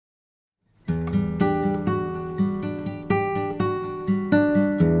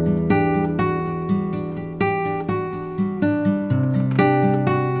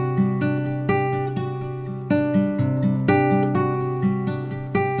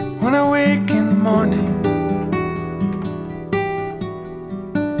when I wake in the morning.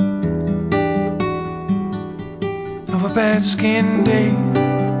 Of a bad skin day.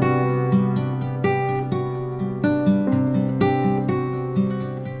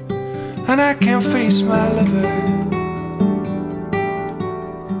 And I can't face my lover.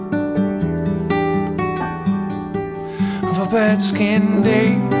 Of a bad skin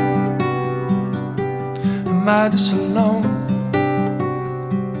day. Am I this alone?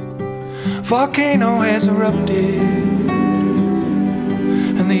 Volcano has erupted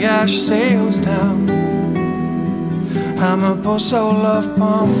and the ash sails down. I'm a poor soul of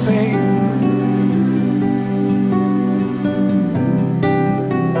Pompeii.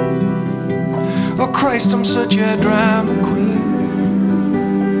 Oh Christ, I'm such a drama queen.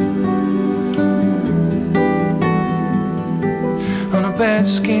 On a bad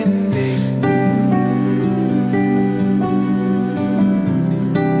skin day.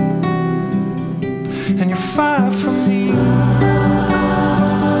 And you're far from me.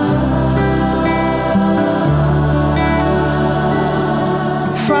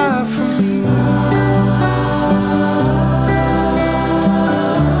 Far from me.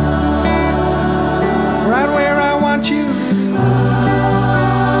 Right where I want you.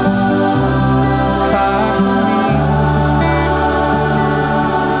 Far from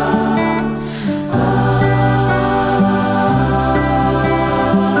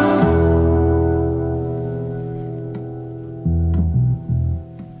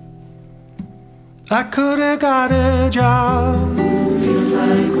I could have got a job. Feels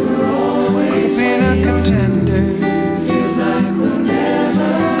like we're always been a contender. Feels like we'll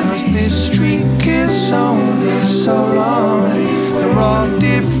never. Cause this streak is only so long. They're all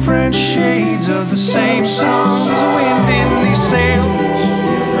different shades of the same songs. Wind in these sails.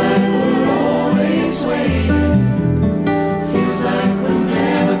 Feels like we're always waiting. Feels like we'll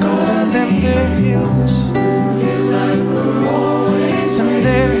never. For the golden them their hills. Feels like we're always them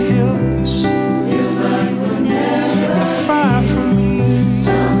their hills. Far from me.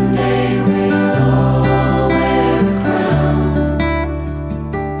 Someday we'll all wear a crown.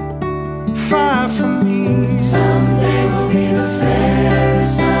 Far from me. Someday we'll be the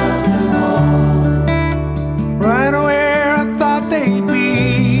fairest of them all. Right where I thought they'd be.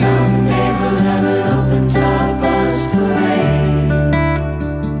 Someday we'll have an open top bus parade.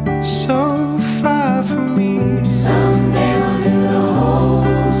 So far from me. Someday we'll do the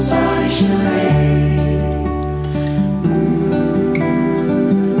whole sorry charade.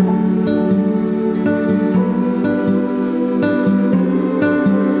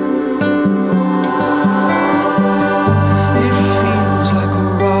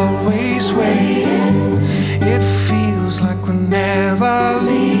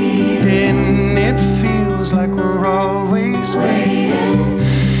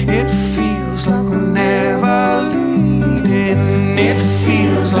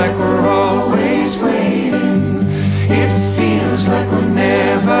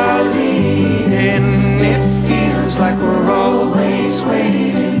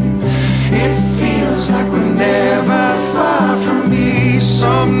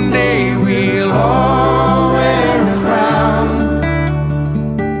 Someday we'll all wear a crown.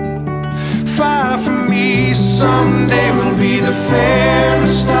 Far from me, someday we'll be the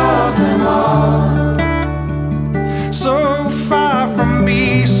fairest of them all. So far from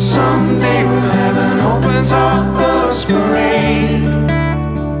me, someday we'll have an open top bus parade.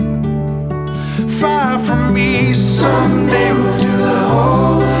 Far from me, someday